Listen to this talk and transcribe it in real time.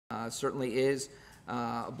Certainly is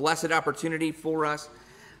a blessed opportunity for us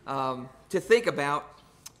to think about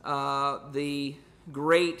the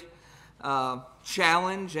great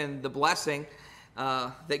challenge and the blessing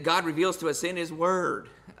that God reveals to us in His Word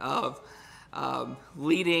of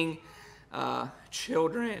leading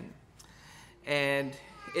children. And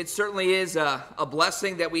it certainly is a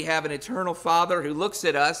blessing that we have an eternal Father who looks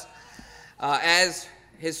at us as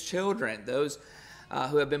His children, those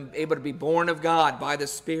who have been able to be born of God by the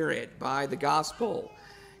Spirit, by the gospel,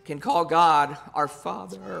 can call God our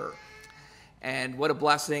Father. And what a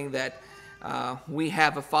blessing that we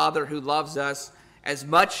have a Father who loves us as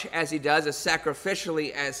much as He does, as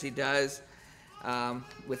sacrificially as He does,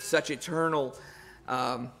 with such eternal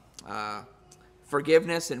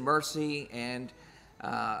forgiveness and mercy, and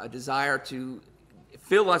a desire to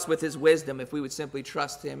fill us with His wisdom if we would simply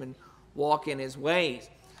trust Him and walk in His ways.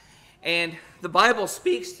 And the Bible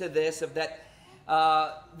speaks to this, of that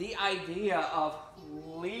the idea of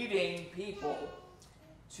leading people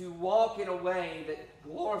to walk in a way that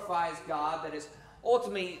glorifies God, that is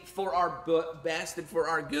ultimately for our best and for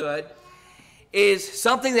our good, is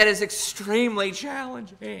something that is extremely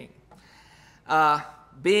challenging.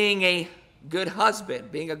 Being a good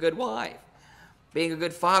husband, being a good wife, being a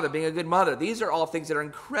good father, being a good mother, these are all things that are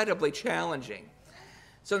incredibly challenging.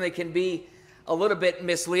 So they can be a little bit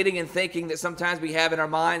misleading in thinking that sometimes we have in our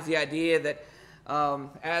minds the idea that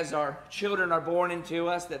as our children are born into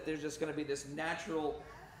us, that there's just going to be this natural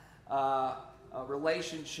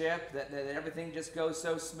relationship, that everything just goes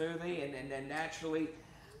so smoothly, and naturally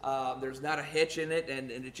there's not a hitch in it,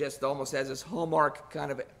 and it just almost has this Hallmark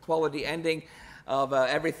kind of quality ending of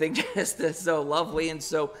everything just is so lovely and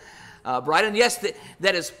so bright. And yes,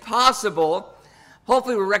 that is possible.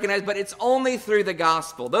 Hopefully we recognize, but it's only through the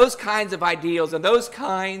gospel. Those kinds of ideals and those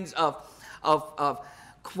kinds of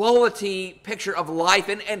quality picture of life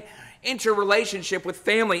and interrelationship with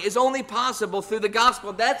family is only possible through the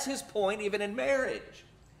gospel. That's his point even in marriage.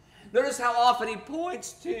 Notice how often he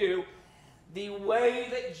points to the way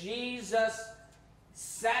that Jesus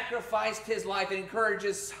sacrificed his life and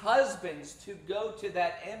encourages husbands to go to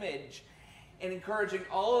that image, and encouraging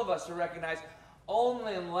all of us to recognize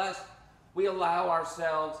only unless we allow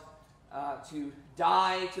ourselves to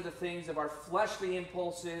die to the things of our fleshly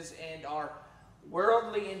impulses and our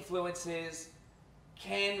worldly influences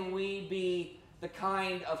can we be the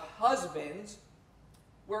kind of husbands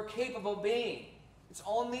we're capable of being. It's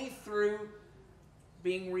only through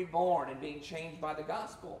being reborn and being changed by the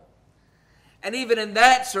gospel. And even in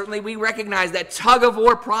that, certainly we recognize that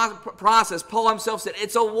tug-of-war process. Paul himself said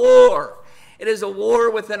it's a war. It is a war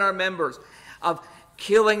within our members of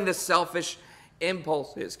killing the selfish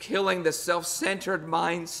impulses, killing the self-centered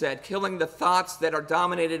mindset, killing the thoughts that are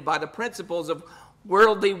dominated by the principles of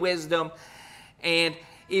worldly wisdom and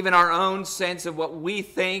even our own sense of what we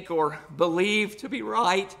think or believe to be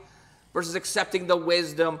right, versus accepting the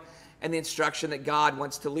wisdom and the instruction that God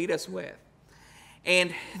wants to lead us with.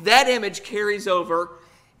 And that image carries over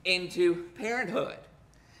into parenthood.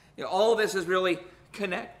 You know, all of this is really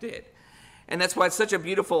connected. And that's why it's such a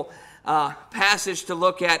beautiful passage to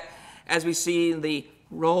look at, as we see the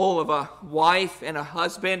role of a wife and a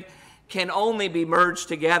husband can only be merged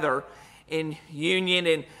together in union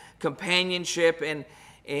and companionship and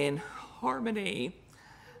in harmony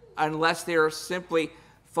unless they are simply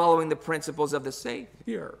following the principles of the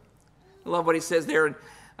Savior. I love what he says there in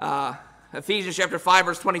Ephesians chapter 5,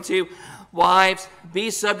 verse 22. Wives,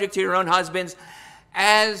 be subject to your own husbands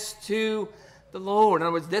as to the Lord. In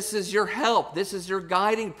other words, this is your help. This is your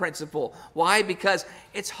guiding principle. Why? Because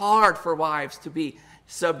it's hard for wives to be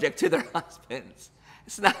subject to their husbands.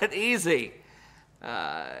 It's not easy.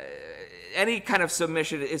 Any kind of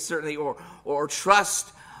submission is certainly, or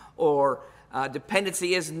trust or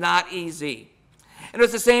dependency is not easy. And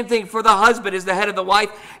it's the same thing for the husband is the head of the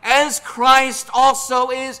wife, as Christ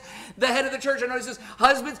also is the head of the church. And notice this,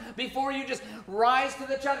 husbands, before you just rise to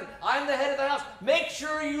the challenge, I'm the head of the house, make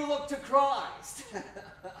sure you look to Christ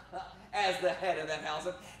as the head of that house.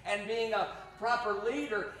 And being a proper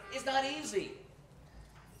leader is not easy.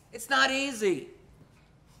 It's not easy.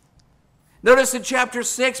 Notice in chapter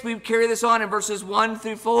 6, we carry this on in verses 1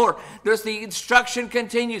 through 4. Notice the instruction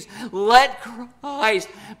continues. Let Christ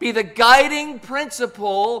be the guiding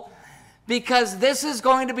principle, because this is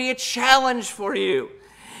going to be a challenge for you.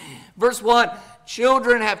 Verse 1,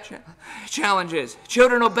 children have challenges.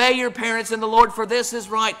 Children, obey your parents in the Lord, for this is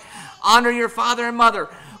right. Honor your father and mother,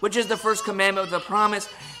 which is the first commandment with the promise,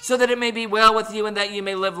 so that it may be well with you and that you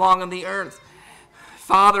may live long on the earth.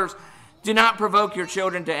 Fathers, do not provoke your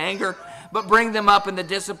children to anger, but bring them up in the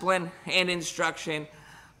discipline and instruction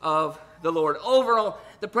of the Lord. Overall,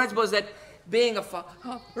 The principle is that being a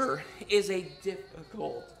father is a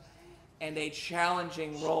difficult and a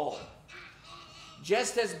challenging role.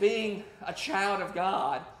 Just as being a child of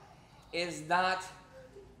God is not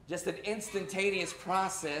just an instantaneous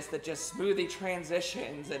process that just smoothly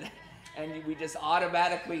transitions and we just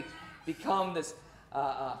automatically become this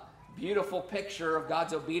beautiful picture of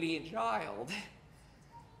God's obedient child.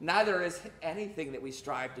 Neither is anything that we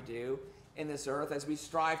strive to do in this earth as we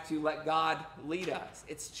strive to let God lead us.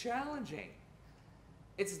 It's challenging.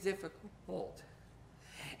 It's difficult.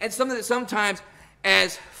 And something that sometimes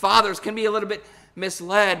as fathers can be a little bit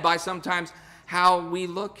misled by sometimes how we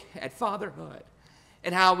look at fatherhood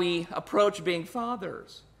and how we approach being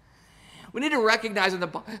fathers. We need to recognize, and the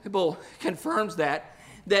Bible confirms that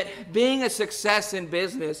being a success in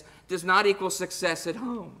business does not equal success at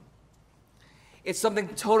home. It's something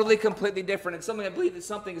totally, completely different. It's something I believe is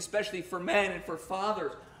something, especially for men and for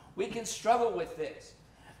fathers, we can struggle with this.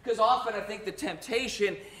 Because often I think the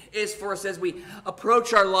temptation is for us as we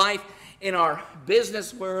approach our life in our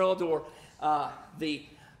business world or the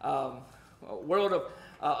world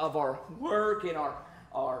of our work, in our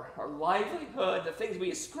livelihood, the things we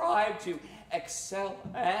ascribe to excel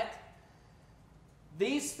at.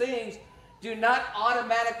 These things do not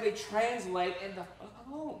automatically translate in the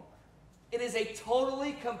home. It is a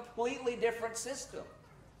totally, completely different system.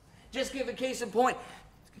 Just give a case in point.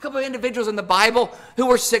 A couple of individuals in the Bible who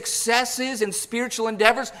were successes in spiritual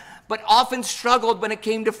endeavors, but often struggled when it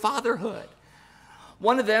came to fatherhood.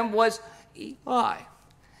 One of them was Eli.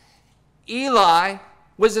 Eli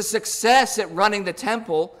was a success at running the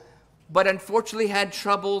temple, but unfortunately had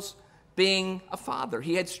troubles being a father.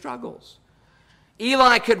 He had struggles.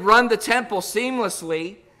 Eli could run the temple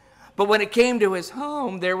seamlessly, but when it came to his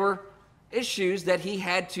home, there were issues that he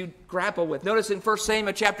had to grapple with. Notice in 1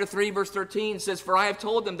 Samuel chapter 3, verse 13, it says, "For I have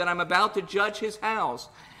told him that I'm about to judge his house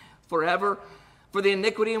forever for the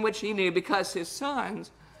iniquity in which he knew, because his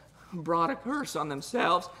sons brought a curse on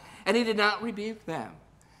themselves, and he did not rebuke them."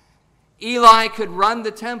 Eli could run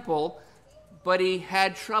the temple, but he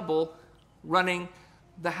had trouble running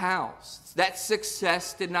the house. That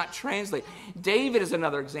success did not translate. David is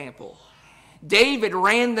another example. David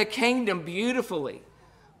ran the kingdom beautifully,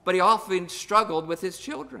 but he often struggled with his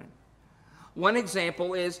children. One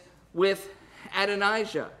example is with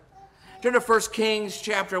Adonijah. Turn to 1 Kings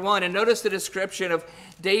chapter 1 and notice the description of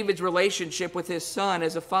David's relationship with his son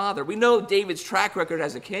as a father. We know David's track record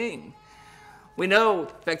as a king. We know, in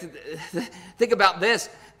fact, think about this,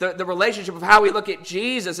 the relationship of how we look at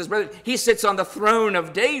Jesus. His brother, he sits on the throne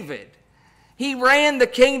of David. He ran the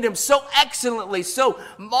kingdom so excellently, so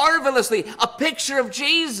marvelously, a picture of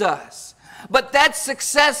Jesus. But that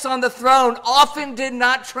success on the throne often did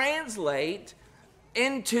not translate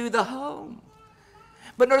into the home.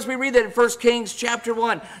 But notice we read that in 1 Kings chapter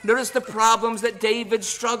 1. Notice the problems that David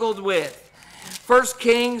struggled with. 1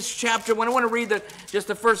 Kings chapter 1. I want to read just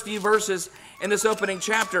the first few verses in this opening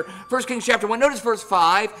chapter. 1 Kings chapter 1. Notice verse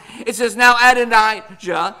 5. It says, "Now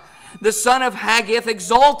Adonijah, the son of Haggith,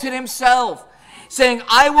 exalted himself, saying,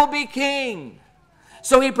 I will be king.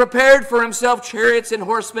 So he prepared for himself chariots and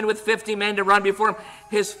horsemen with 50 men to run before him."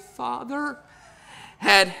 His father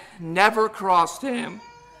had never crossed him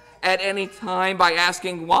at any time by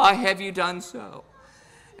asking, "Why have you done so?"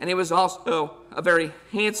 And he was also a very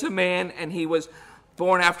handsome man, and he was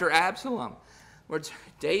born after Absalom. Where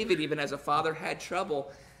David, even as a father, had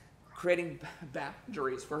trouble creating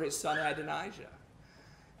boundaries for his son Adonijah.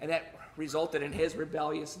 And that resulted in his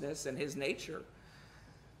rebelliousness and his nature.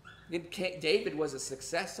 David was a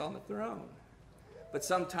success on the throne, but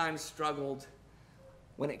sometimes struggled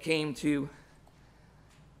when it came to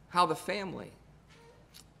how the family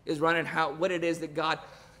is running, what it is that God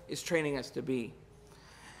is training us to be.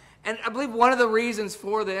 And I believe one of the reasons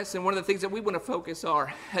for this, and one of the things that we want to focus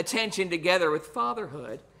our attention together with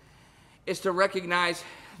fatherhood, is to recognize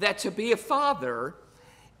that to be a father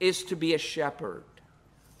is to be a shepherd.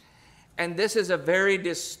 And this is a very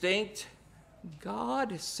distinct,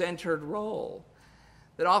 God-centered role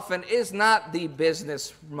that often is not the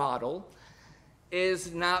business model,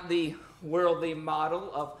 is not the worldly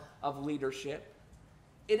model of leadership.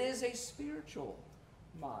 It is a spiritual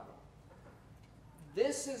model.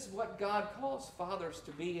 This is what God calls fathers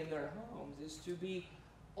to be in their homes, is to be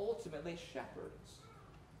ultimately shepherds.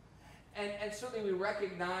 And certainly we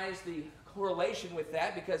recognize the correlation with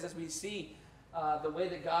that, because as we see the way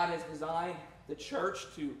that God has designed the church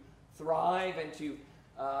to thrive and to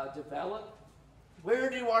develop, where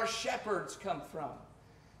do our shepherds come from?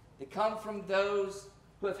 They come from those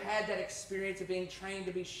who have had that experience of being trained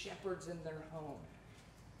to be shepherds in their home.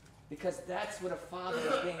 Because that's what a father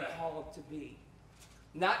is being called to be.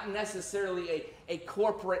 not necessarily a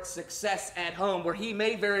corporate success at home, where he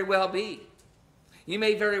may very well be. You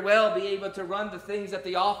may very well be able to run the things at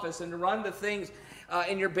the office and to run the things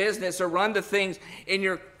in your business or run the things in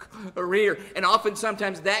your career. And often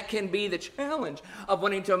sometimes that can be the challenge of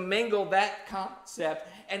wanting to mingle that concept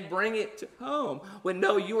and bring it to home, when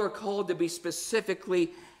no, you are called to be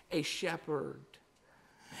specifically a shepherd.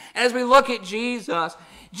 As we look at Jesus,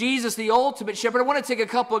 the ultimate shepherd, I want to take a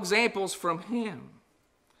couple examples from him.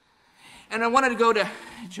 And I wanted to go to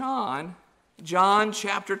John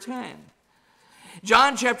chapter 10.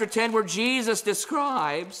 John chapter 10, where Jesus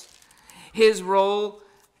describes his role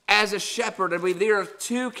as a shepherd. I believe there are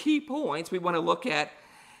two key points we want to look at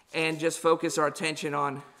and just focus our attention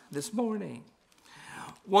on this morning.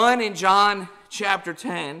 One, in John chapter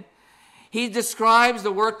 10, he describes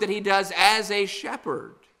the work that he does as a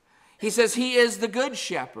shepherd. He says he is the good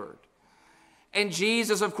shepherd. And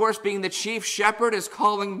Jesus, of course, being the chief shepherd, is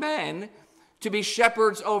calling men to be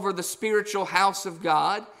shepherds over the spiritual house of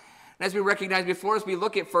God. And as we recognize before, as we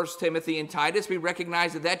look at 1 Timothy and Titus, we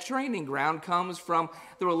recognize that that training ground comes from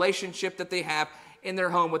the relationship that they have in their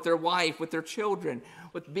home with their wife, with their children,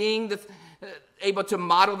 with being able to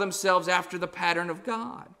model themselves after the pattern of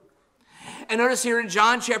God. And notice here in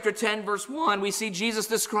John chapter 10, verse 1, we see Jesus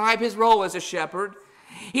describe his role as a shepherd.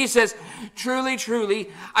 He says, "Truly,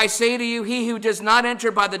 truly, I say to you, he who does not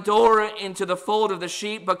enter by the door into the fold of the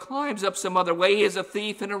sheep, but climbs up some other way, is a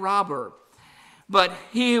thief and a robber. But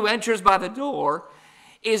he who enters by the door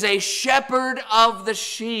is a shepherd of the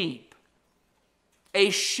sheep." A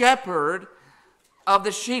shepherd of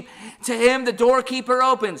the sheep. To him the doorkeeper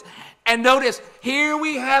opens. And notice, here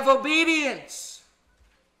we have obedience.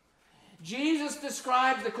 Jesus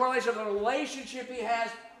describes the correlation of the relationship he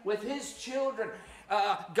has with his children,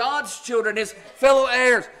 God's children, his fellow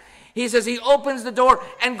heirs. He says he opens the door,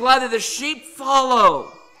 and gladly the sheep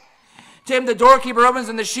follow. To him the doorkeeper opens,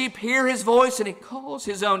 and the sheep hear his voice, and he calls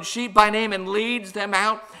his own sheep by name and leads them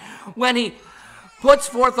out. When he puts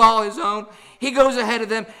forth all his own, he goes ahead of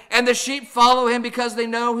them, and the sheep follow him because they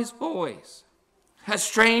know his voice. A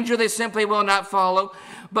stranger they simply will not follow,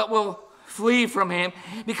 but will flee from him,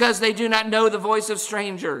 because they do not know the voice of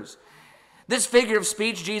strangers. This figure of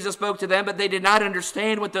speech Jesus spoke to them, but they did not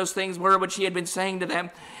understand what those things were which he had been saying to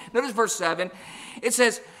them. Notice verse 7. It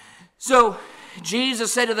says, "So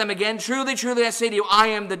Jesus said to them again, 'Truly, truly, I say to you, I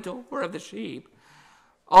am the door of the sheep.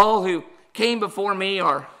 All who came before me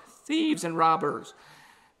are thieves and robbers,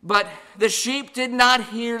 but the sheep did not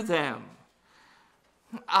hear them.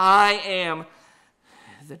 I am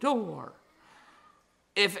the door.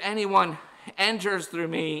 If anyone enters through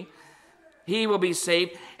me, he will be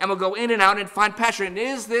saved and will go in and out and find pasture.'" And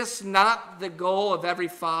is this not the goal of every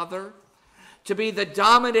father? To be the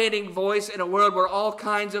dominating voice in a world where all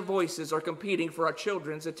kinds of voices are competing for our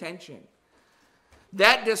children's attention.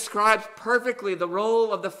 That describes perfectly the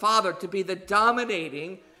role of the father, to be the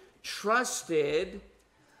dominating, trusted,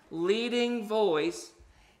 leading voice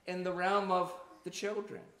in the realm of the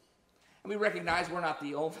children. And we recognize we're not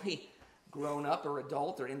the only grown-up or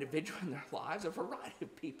adult or individual in their lives, a variety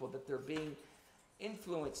of people that they're being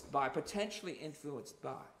influenced by, potentially influenced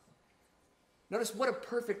by. Notice what a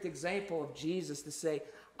perfect example of Jesus to say,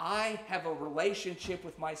 I have a relationship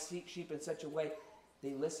with my sheep in such a way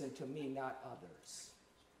they listen to me, not others.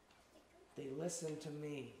 They listen to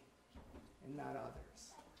me and not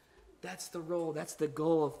others. That's the role, that's the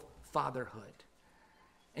goal of fatherhood.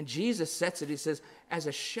 And Jesus sets it, he says, as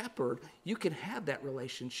a shepherd, you can have that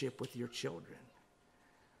relationship with your children.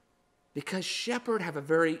 Because shepherds have a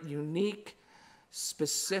very unique,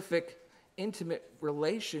 specific, intimate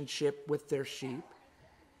relationship with their sheep,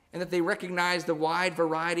 and that they recognize the wide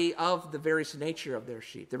variety of the various nature of their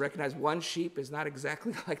sheep. They recognize one sheep is not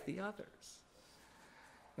exactly like the others.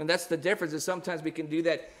 And that's the difference, is sometimes we can do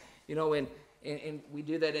that, and we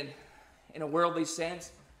do that in a worldly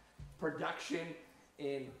sense, production,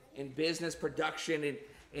 in business, production,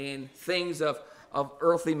 in things of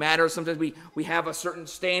earthly matters. Sometimes we have a certain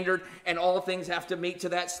standard, and all things have to meet to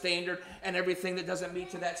that standard, and everything that doesn't meet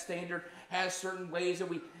to that standard has certain ways that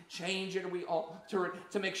we change it or we alter it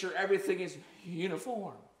to make sure everything is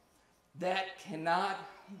uniform. That cannot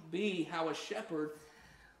be how a shepherd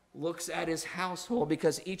looks at his household,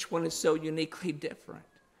 because each one is so uniquely different.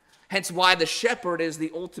 Hence why the shepherd is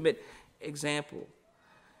the ultimate example.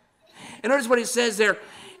 And notice what he says there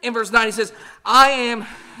in verse 9. He says, I am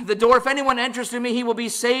the door. If anyone enters through me, he will be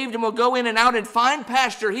saved and will go in and out and find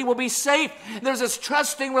pasture. He will be safe. There's this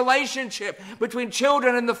trusting relationship between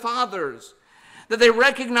children and the fathers. That they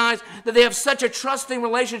recognize that they have such a trusting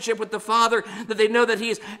relationship with the Father that they know that He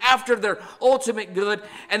is after their ultimate good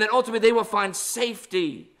and that ultimately they will find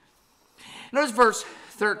safety. Notice verse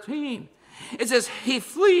 13. It says, He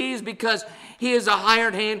flees because He is a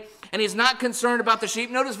hired hand and He's not concerned about the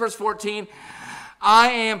sheep. Notice verse 14. I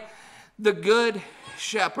am the good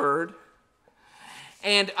shepherd,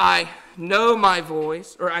 and I know my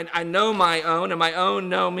voice, or I know my own, and my own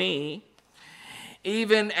know me,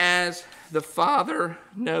 even as the Father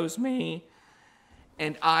knows me,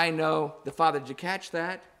 and I know the Father. Did you catch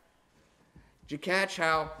that? Did you catch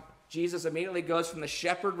how Jesus immediately goes from the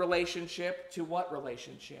shepherd relationship to what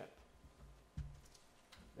relationship?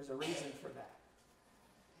 There's a reason for that.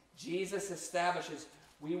 Jesus establishes,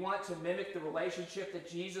 we want to mimic the relationship that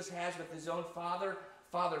Jesus has with His own Father.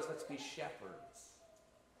 Fathers, let's be shepherds.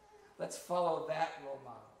 Let's follow that role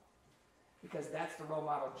model. Because that's the role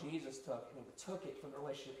model Jesus took, and He took it from the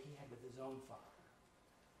relationship He had with His own Father.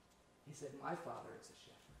 He said, my Father is a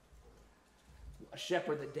shepherd. A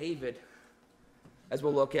shepherd that David, as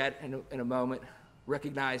we'll look at in a moment,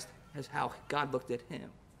 recognized as how God looked at him.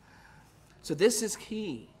 So this is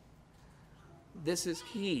key. This is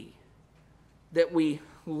key. That we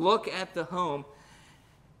look at the home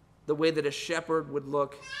the way that a shepherd would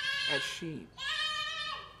look at sheep.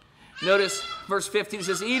 Notice verse 15, it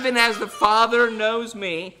says, even as the Father knows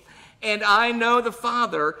me, and I know the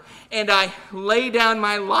Father, and I lay down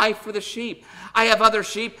my life for the sheep. I have other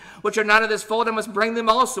sheep which are not of this fold. I must bring them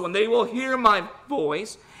also, and they will hear my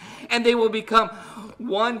voice, and they will become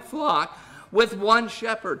one flock with one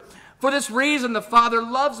shepherd. For this reason the Father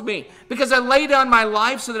loves me, because I lay down my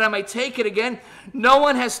life so that I may take it again. No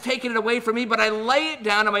one has taken it away from me, but I lay it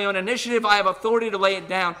down on my own initiative. I have authority to lay it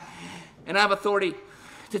down, and I have authority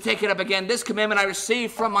to take it up again. This commandment I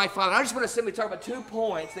received from my Father. I just want to simply talk about 2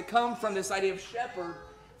 points that come from this idea of shepherd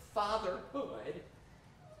fatherhood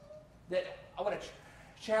that I want to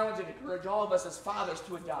challenge and encourage all of us as fathers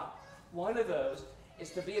to adopt. One of those is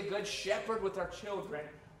to be a good shepherd with our children.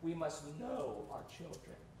 We must know our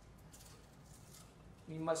children.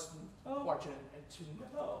 We must know our children. And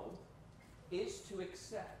to know is to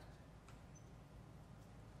accept.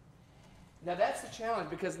 Now that's the challenge,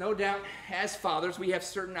 because no doubt as fathers we have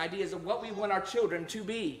certain ideas of what we want our children to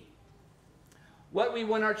be, what we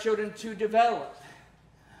want our children to develop,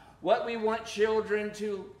 what we want children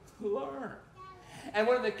to learn. And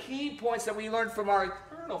one of the key points that we learned from our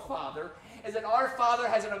eternal Father is that our Father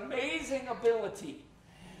has an amazing ability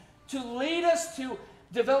to lead us to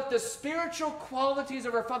develop the spiritual qualities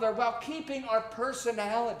of our Father while keeping our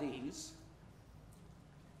personalities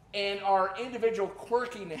and our individual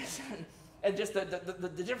quirkiness and just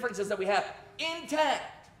the differences that we have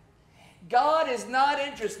intact. God is not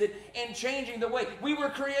interested in changing the way we were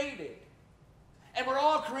created. And we're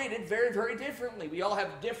all created very, very differently. We all have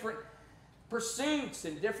different pursuits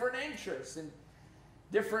and different interests and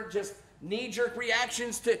different just knee-jerk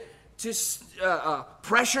reactions to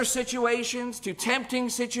pressure situations, to tempting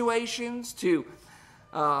situations, to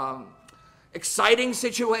exciting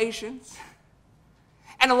situations.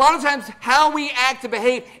 And a lot of times how we act and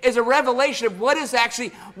behave is a revelation of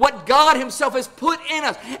what God Himself has put in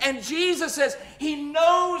us. And Jesus says He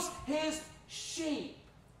knows His sheep.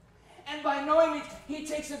 And by knowing me, He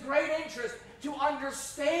takes a great interest to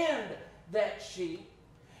understand that sheep,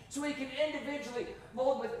 so He can individually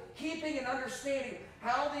mold with keeping and understanding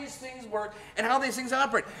how these things work and how these things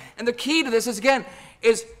operate. And the key to this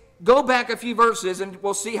is go back a few verses and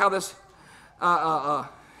we'll see how this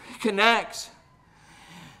connects.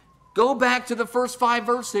 Go back to the first 5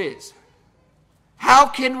 verses. How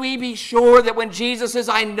can we be sure that when Jesus says,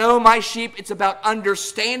 I know my sheep, it's about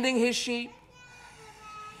understanding His sheep?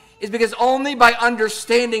 It's because only by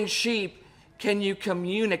understanding sheep can you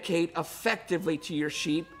communicate effectively to your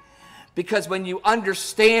sheep. Because when you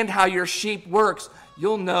understand how your sheep works,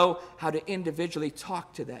 you'll know how to individually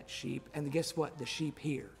talk to that sheep. And guess what? The sheep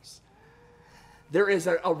hears. There is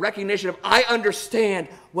a recognition of, I understand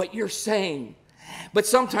what you're saying. But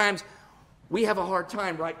sometimes we have a hard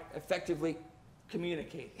time, right, effectively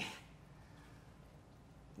communicating.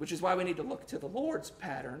 Which is why we need to look to the Lord's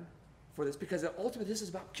pattern for this, because ultimately this is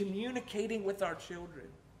about communicating with our children.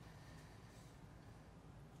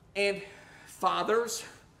 And fathers,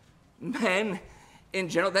 men in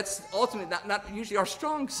general, that's ultimately not usually our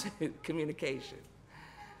strong communication.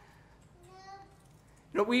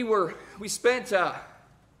 You know, we spent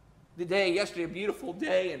the day yesterday, a beautiful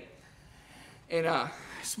day, in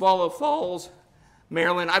Swallow Falls,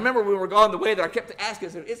 Maryland. I remember when we were going the way there, I kept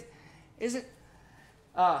asking, is it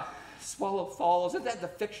Swallow Falls? Isn't that the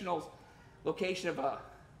fictional location of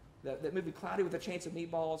that movie Cloudy with a Chance of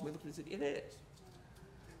Meatballs? We looked and said, it is.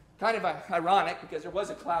 Kind of ironic because there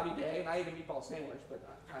was a cloudy day and I ate a meatball sandwich, but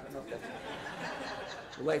I don't know if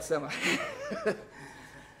that relates some.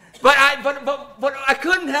 But I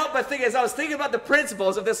couldn't help but think, as I was thinking about the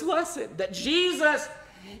principles of this lesson, that Jesus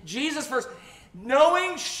first,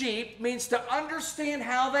 knowing sheep means to understand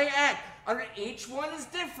how they act. Each one is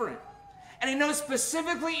different. And he knows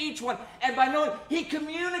specifically each one. And by knowing, he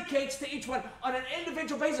communicates to each one on an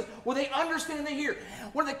individual basis where they understand and they hear.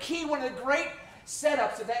 One of the great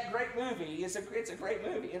setups of that great movie it's a great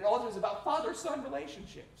movie. It all is about father-son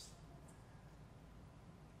relationships.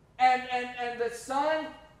 And the son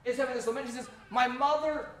is having this lament. He says, my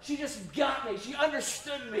mother, she just got me. She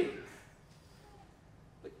understood me.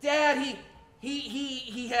 But Dad,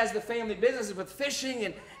 he has the family business with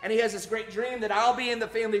fishing, and he has this great dream that I'll be in the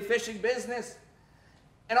family fishing business.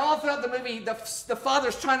 And all throughout the movie, the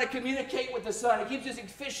father's trying to communicate with the son. He keeps using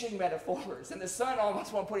fishing metaphors. And the son almost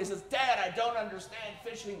at one point, he says, Dad, I don't understand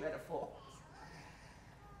fishing metaphors.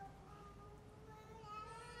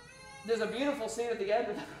 There's a beautiful scene at the end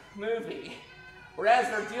of the movie where as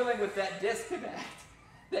they're dealing with that disconnect,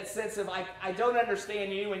 that sense of I don't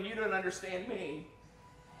understand you and you don't understand me,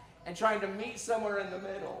 and trying to meet somewhere in the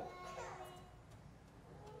middle,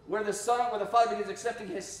 where the father begins accepting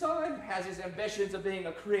his son, has his ambitions of being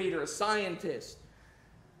a creator, a scientist,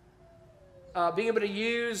 being able to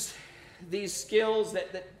use these skills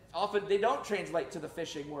that often they don't translate to the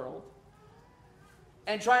fishing world,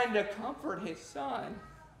 and trying to comfort his son.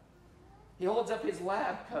 He holds up his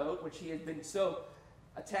lab coat, which he has been so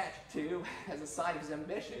attached to as a sign of his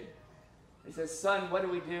ambition. He says, son, what do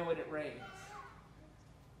we do when it rains?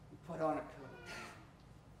 We put on a coat.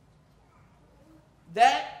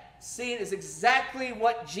 That scene is exactly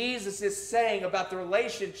what Jesus is saying about the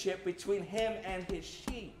relationship between him and his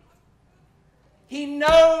sheep. He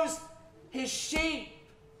knows his sheep.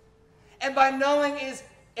 And by knowing is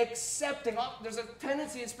accepting. There's a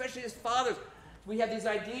tendency, especially as fathers, we have these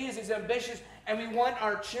ideas, these ambitions, and we want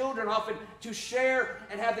our children often to share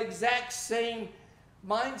and have the exact same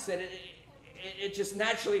mindset. It just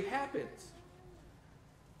naturally happens.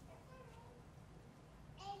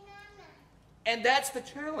 And that's the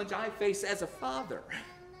challenge I face as a father,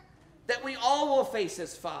 that we all will face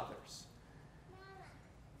as fathers.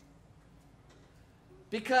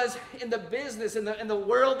 Because in the business, in the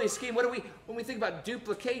worldly scheme, when we think about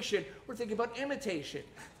duplication, we're thinking about imitation.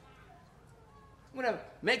 I'm going to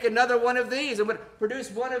make another one of these. I'm going to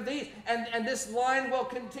produce one of these. And this line will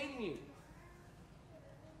continue.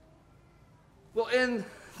 Well, in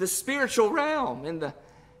the spiritual realm, in the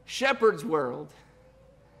shepherd's world,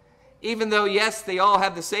 even though, yes, they all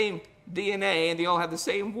have the same DNA and they all have the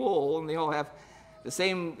same wool and they all have the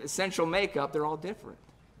same essential makeup, they're all different.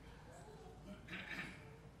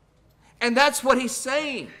 And that's what he's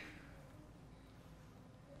saying.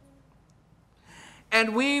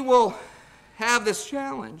 And we will have this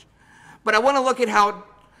challenge. But I want to look at how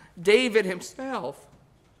David himself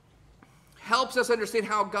helps us understand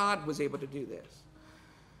how God was able to do this.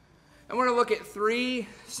 And we're going to look at 3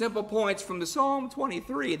 simple points from the Psalm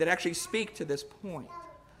 23 that actually speak to this point.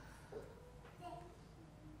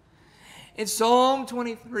 In Psalm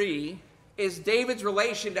 23 is David's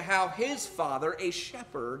relation to how his father, a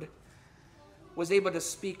shepherd, was able to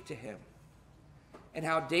speak to him, and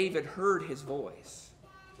how David heard his voice,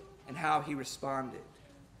 and how he responded.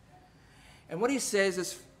 And what he says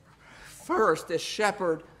is, first, a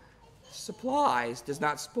shepherd supplies, does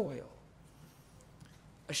not spoil.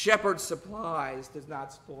 A shepherd supplies, does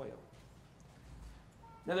not spoil.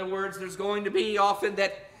 In other words, there's going to be often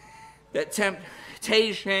that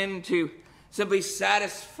temptation to simply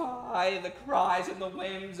satisfy the cries and the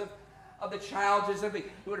whims of the child, just simply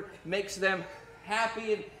what makes them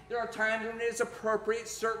happy. And there are times when it is appropriate,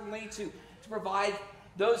 certainly, to provide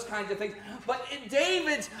those kinds of things. But in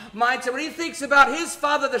David's mindset, when he thinks about his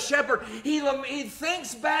father, the shepherd, he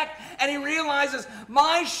thinks back and he realizes,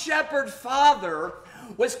 my shepherd father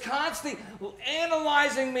was constantly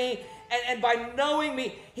analyzing me, and by knowing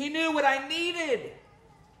me, he knew what I needed.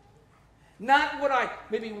 Not what I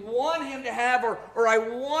maybe want him to have or I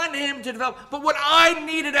want him to develop, but what I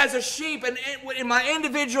needed as a sheep and in my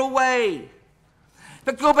individual way.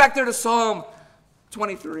 But go back there to Psalm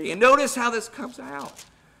 23 and notice how this comes out.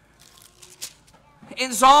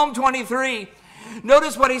 In Psalm 23,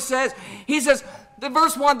 notice what he says. He says,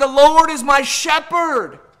 verse 1, the Lord is my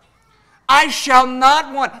shepherd. I shall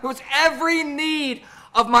not want. It was every need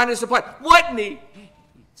of mine is supplied. What need?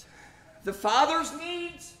 The Father's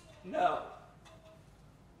needs? No.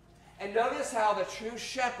 And notice how the true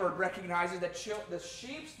shepherd recognizes that the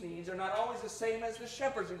sheep's needs are not always the same as the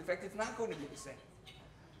shepherd's. In fact, it's not going to be the same.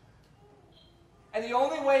 And the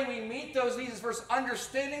only way we meet those needs is first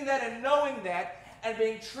understanding that and knowing that and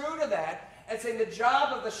being true to that and saying the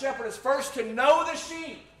job of the shepherd is first to know the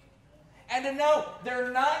sheep and to know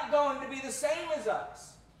they're not going to be the same as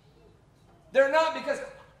us. They're not, because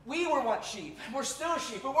we were once sheep. We're still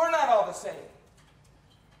sheep, but we're not all the same.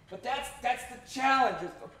 But that's the challenge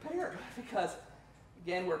of parenthood, because,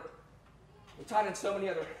 again, we're taught in so many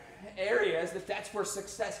other areas that that's where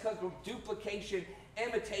success comes from: duplication,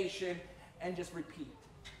 imitation, and just repeat.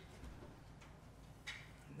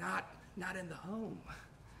 Not in the home,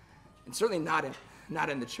 and certainly not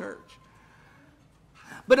in the church.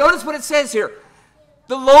 But notice what it says here: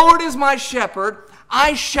 the Lord is my shepherd,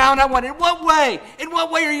 I shall not want. In what way? In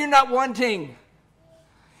what way are you not wanting?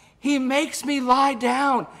 He makes me lie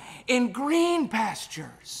down in green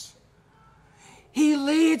pastures. He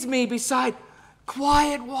leads me beside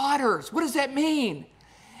quiet waters. What does that mean?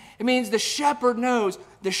 It means the shepherd knows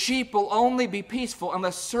the sheep will only be peaceful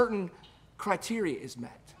unless certain criteria is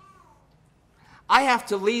met. I have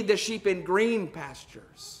to lead the sheep in green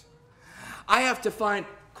pastures. I have to find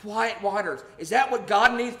quiet waters. Is that what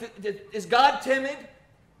God needs? Is God timid?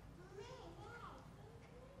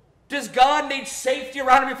 Does God need safety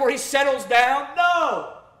around him before he settles down?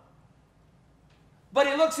 No. But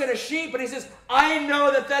he looks at a sheep and he says, I know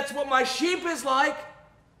that that's what my sheep is like.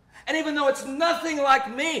 And even though it's nothing like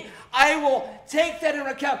me, I will take that into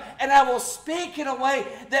account and I will speak in a way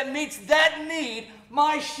that meets that need.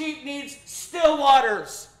 My sheep needs still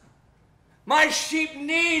waters. My sheep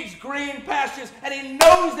needs green pastures. And he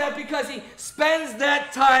knows that because he spends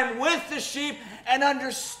that time with the sheep and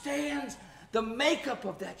understands the makeup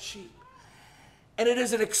of that sheep. And it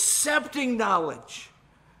is an accepting knowledge.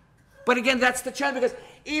 But again, that's the challenge, because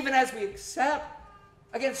even as we accept,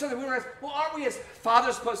 again, so that we realize, well, aren't we as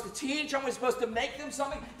fathers supposed to teach? Aren't we supposed to make them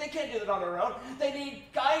something? They can't do that on their own. They need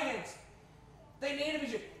guidance. They need a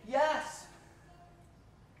vision. Yes.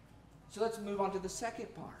 So let's move on to the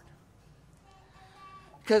second part.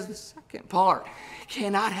 Because the second part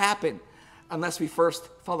cannot happen unless we first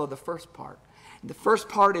follow the first part. And the first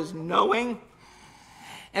part is knowing.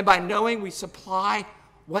 And by knowing, we supply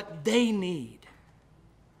what they need.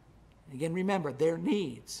 Again, remember, their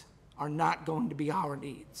needs are not going to be our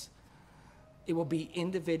needs. It will be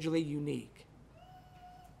individually unique.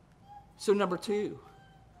 So number 2,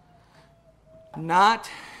 not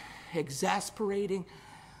exasperating,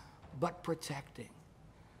 but protecting.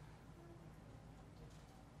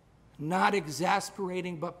 Not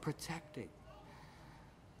exasperating, but protecting.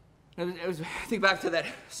 Think back to that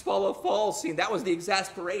Swallow Falls scene. That was the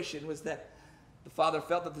exasperation, was that the father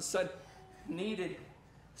felt that the son needed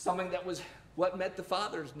something that was what met the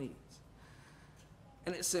father's needs.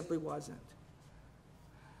 And it simply wasn't.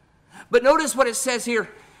 But notice what it says here.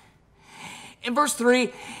 In verse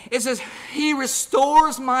 3, it says, He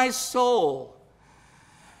restores my soul.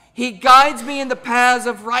 He guides me in the paths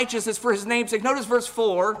of righteousness for his name's sake. Notice verse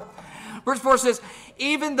 4. Verse 4 says,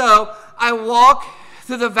 Even though I walk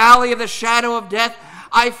through the valley of the shadow of death,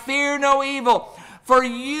 I fear no evil, for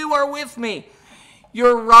you are with me.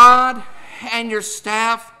 Your rod and your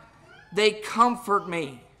staff, they comfort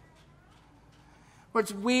me.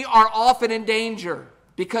 We are often in danger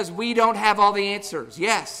because we don't have all the answers.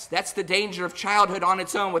 Yes, that's the danger of childhood on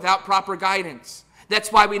its own without proper guidance.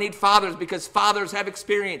 That's why we need fathers, because fathers have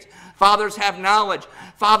experience. Fathers have knowledge.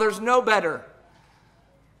 Fathers know better.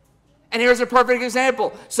 And here's a perfect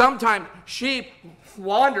example. Sometimes sheep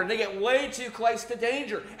wander and they get way too close to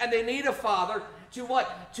danger. And they need a father to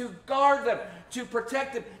what? To guard them, to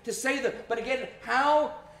protect them, to save them. But again,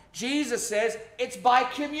 how? Jesus says it's by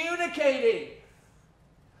communicating.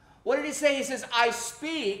 What did he say? He says, I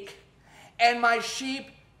speak and my sheep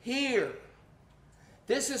hear.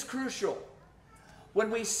 This is crucial.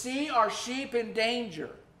 When we see our sheep in danger,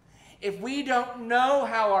 if we don't know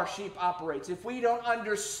how our sheep operates, if we don't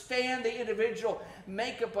understand the individual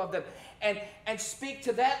makeup of them, and speak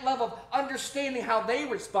to that level of understanding how they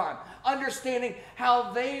respond, understanding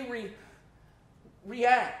how they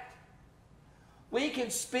react, we can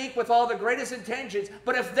speak with all the greatest intentions,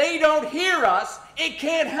 but if they don't hear us, it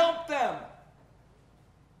can't help them.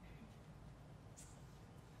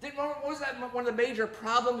 What was that one of the major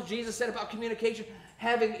problems Jesus said about communication?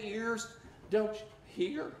 Having ears don't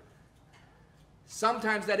hear.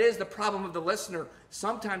 Sometimes that is the problem of the listener.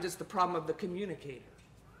 Sometimes it's the problem of the communicator.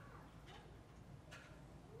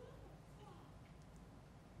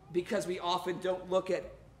 Because we often don't look at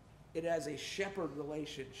it as a shepherd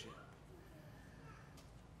relationship.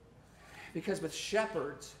 Because with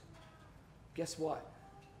shepherds, guess what?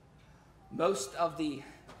 Most of the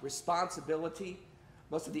responsibility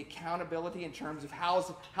most of the accountability in terms of how's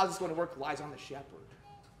this going to work lies on the shepherd.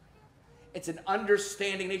 It's an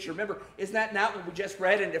understanding nature. Remember, isn't that not what we just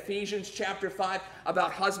read in Ephesians chapter 5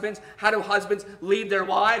 about husbands? How do husbands lead their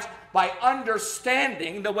wives? By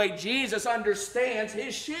understanding the way Jesus understands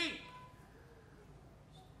his sheep.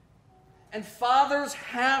 And fathers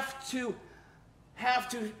have to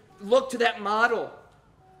look to that model.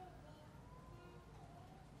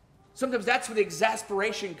 Sometimes that's where the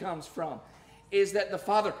exasperation comes from, is that the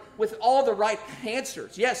father, with all the right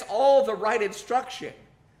answers, yes, all the right instruction,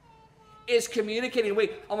 is communicating in a way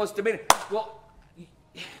almost demanding. Well,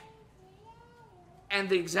 and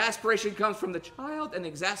the exasperation comes from the child, and the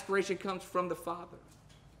exasperation comes from the father.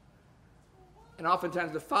 And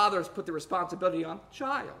oftentimes the father has put the responsibility on the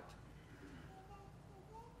child.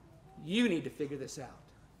 You need to figure this out.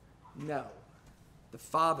 No, the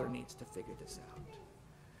father needs to figure this out.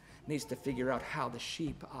 Needs to figure out how the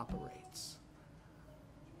sheep operates.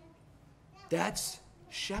 That's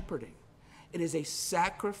shepherding. It is a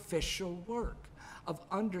sacrificial work of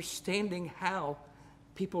understanding how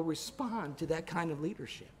people respond to that kind of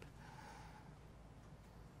leadership.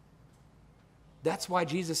 That's why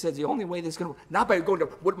Jesus says the only way this is going to work, not by going to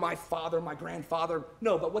what my father, my grandfather,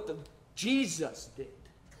 no, but what Jesus did.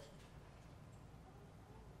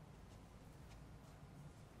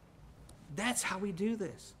 That's how we do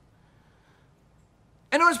this.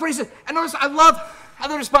 And notice what he says. And notice, I love how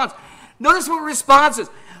the response. Notice what response is.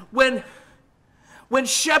 When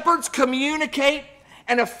shepherds communicate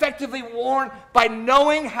and effectively warn by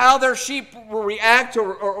knowing how their sheep will react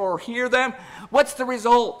or hear them, what's the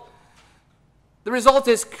result? The result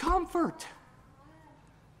is comfort.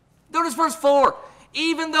 Notice verse 4.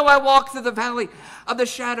 Even though I walk through the valley of the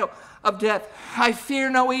shadow of death, I fear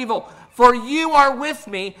no evil, for you are with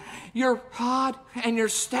me. Your rod and your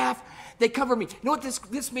staff, they cover me. You know what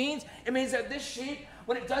this means? It means that this sheep,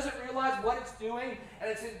 when it doesn't realize what it's doing and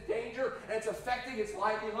it's in danger and it's affecting its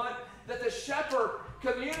livelihood, that the shepherd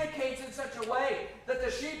communicates in such a way that the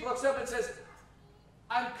sheep looks up and says,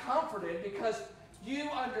 I'm comforted because you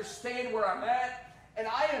understand where I'm at and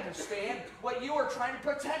I understand what you are trying to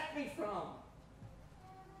protect me from.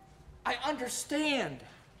 I understand.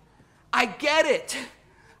 I get it.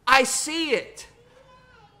 I see it.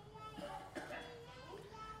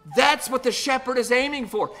 That's what the shepherd is aiming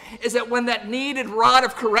for, is that when that needed rod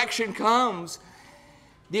of correction comes,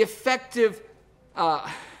 the effective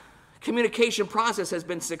communication process has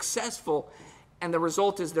been successful, and the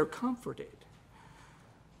result is they're comforted.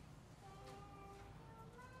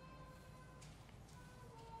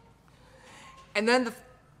 And then the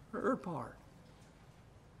third part,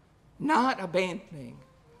 not abandoning,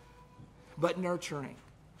 but nurturing.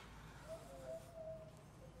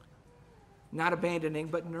 Not abandoning,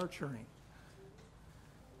 but nurturing.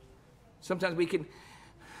 Sometimes we can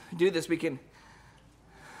do this. We can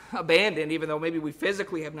abandon, even though maybe we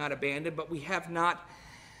physically have not abandoned, but we have not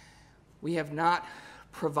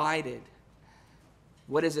provided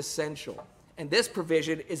what is essential. And this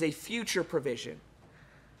provision is a future provision.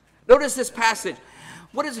 Notice this passage.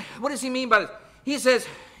 What does he mean by this? He says,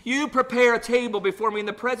 you prepare a table before me in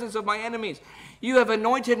the presence of my enemies. You have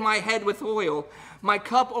anointed my head with oil. My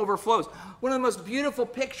cup overflows. One of the most beautiful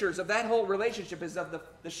pictures of that whole relationship is of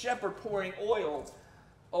the shepherd pouring oil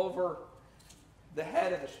over the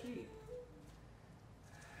head of the sheep.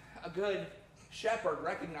 A good shepherd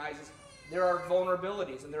recognizes there are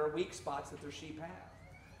vulnerabilities and there are weak spots that their sheep have.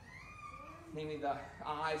 Namely the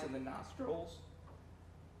eyes and the nostrils.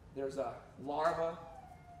 There's a larva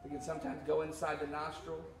that can sometimes go inside the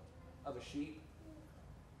nostril of a sheep.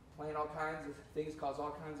 Plant all kinds of things, cause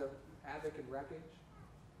all kinds of havoc and wreckage.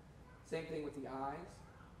 Same thing with the eyes.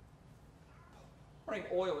 Pouring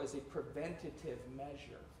oil is a preventative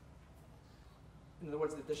measure. In other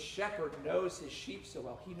words, that the shepherd knows his sheep so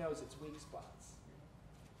well, he knows its weak spots.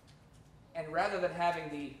 And rather than having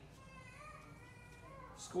the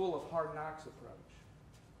school of hard knocks approach,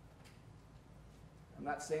 I'm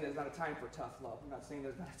not saying there's not a time for tough love. I'm not saying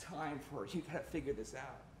there's not a time for you got to figure this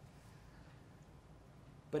out.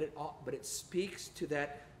 But it speaks to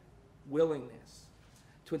that willingness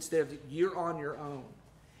to, instead of you're on your own,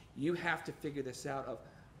 you have to figure this out of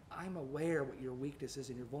I'm aware what your weaknesses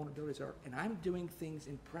and your vulnerabilities are, and I'm doing things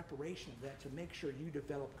in preparation of that to make sure you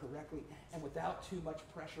develop correctly and without too much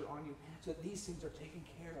pressure on you so that these things are taken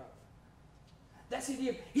care of. That's the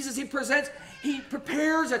idea. He says he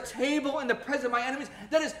prepares a table in the presence of my enemies.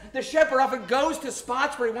 That is, the shepherd often goes to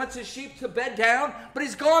spots where he wants his sheep to bed down, but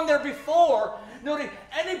he's gone there before, noting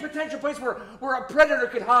any potential place where a predator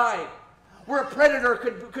could hide, where a predator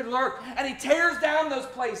could lurk, and he tears down those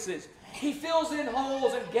places. He fills in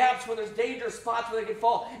holes and gaps where there's dangerous spots where they can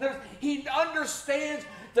fall. He understands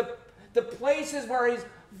the places where he's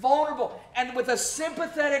vulnerable. And with a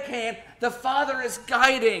sympathetic hand, the Father is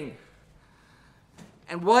guiding.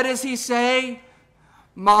 And what does he say?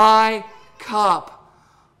 My cup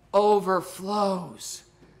overflows.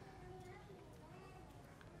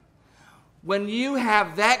 When you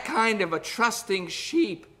have that kind of a trusting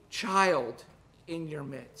sheep child in your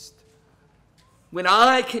midst, when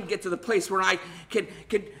I can get to the place where I can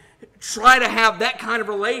try to have that kind of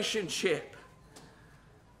relationship,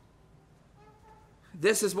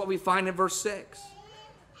 this is what we find in verse 6.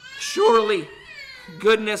 Surely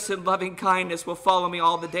goodness and loving kindness will follow me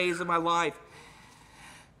all the days of my life,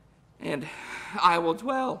 and I will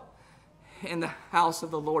dwell in the house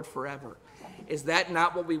of the Lord forever. Is that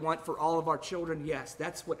not what we want for all of our children? Yes,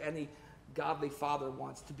 that's what any godly father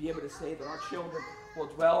wants, to be able to say that our children will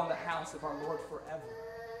dwell in the house of our Lord forever.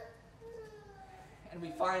 And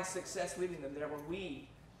we find success leading them there when we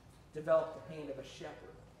develop the hand of a shepherd.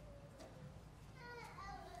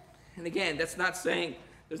 And again, that's not saying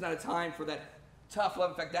there's not a time for that tough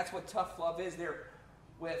love. In fact, that's what tough love is there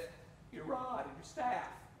with your rod and your staff.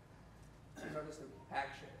 You notice the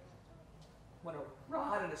action. When a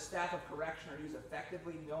rod and a staff of correction are used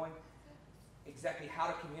effectively, knowing exactly how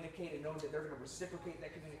to communicate and knowing that they're going to reciprocate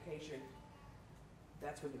that communication,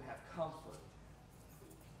 that's when you have comfort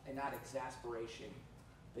and not exasperation,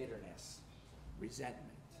 bitterness,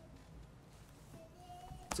 resentment.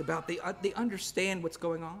 It's about they understand what's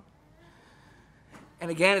going on.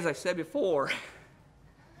 And again, as I said before,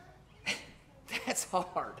 that's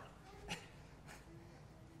hard. You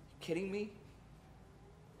kidding me?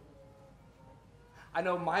 I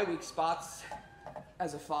know my weak spots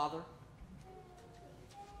as a father,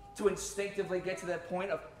 to instinctively get to that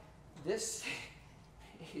point of, this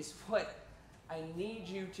is what I need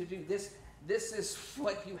you to do. This is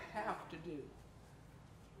what you have to do.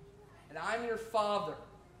 And I'm your father.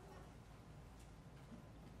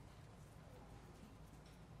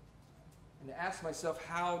 And to ask myself,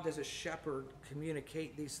 how does a shepherd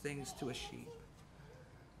communicate these things to a sheep?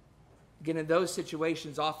 Again, in those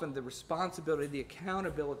situations, often the responsibility, the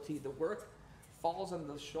accountability, the work falls on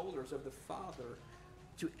the shoulders of the father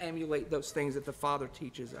to emulate those things that the Father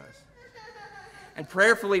teaches us. And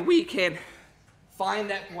prayerfully, we can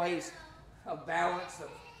find that place of balance, of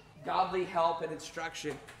godly help and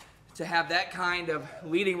instruction to have that kind of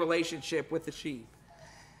leading relationship with the sheep.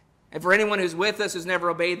 And for anyone who's with us who's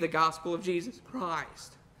never obeyed the gospel of Jesus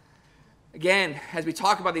Christ, again, as we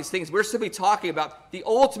talk about these things, we're simply talking about the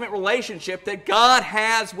ultimate relationship that God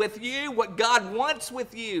has with you, what God wants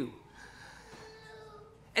with you.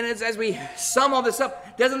 And as we sum all this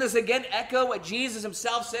up, doesn't this again echo what Jesus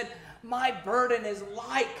himself said? My burden is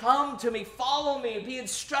light. Come to me, follow me, be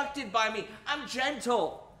instructed by me. I'm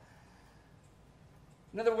gentle.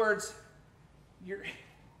 In other words,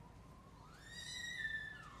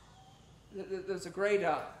 there's a great,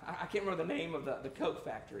 I can't remember the name of the Coke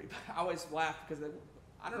factory, but I always laugh because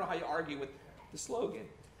I don't know how you argue with the slogan.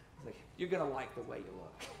 It's like, you're going to like the way you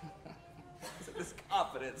look. It's like this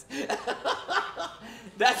confidence.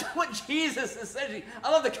 That's what Jesus is saying.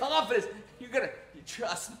 I love the confidence. You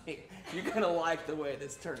trust me. You're going to like the way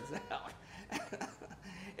this turns out.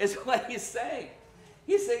 Is what he's saying.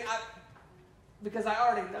 He's saying, because I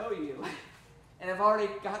already know you, and I've already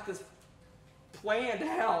got this planned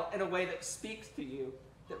out in a way that speaks to you,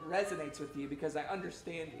 that resonates with you, because I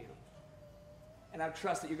understand you. And I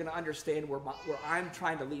trust that you're going to understand where I'm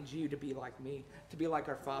trying to lead you to be like me, to be like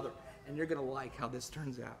our Father, and you're going to like how this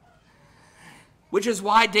turns out. Which is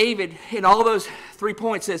why David, in all those 3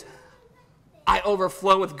 points, says, I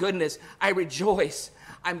overflow with goodness. I rejoice.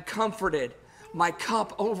 I'm comforted. My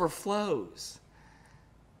cup overflows.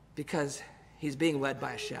 Because he's being led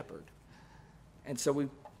by a shepherd. And so we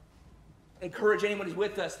encourage anyone who's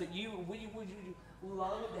with us that would you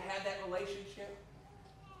love to have that relationship?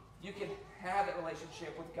 You can have that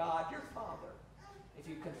relationship with God, your Father. If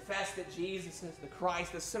you confess that Jesus is the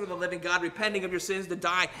Christ, the Son of the living God, repenting of your sins, to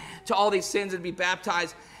die to all these sins and be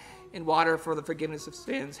baptized in water for the forgiveness of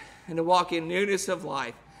sins, and to walk in newness of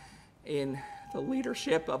life in the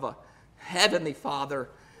leadership of a heavenly Father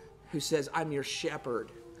who says, I'm your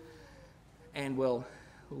shepherd, and will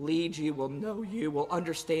lead you, will know you, will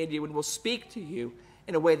understand you, and will speak to you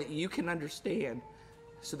in a way that you can understand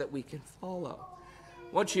so that we can follow.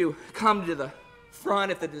 Once you come to the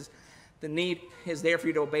front, if the need is there for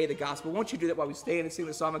you to obey the gospel, won't you do that while we stand and sing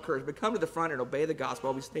the psalm of encouragement? But come to the front and obey the gospel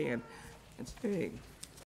while we stand and sing.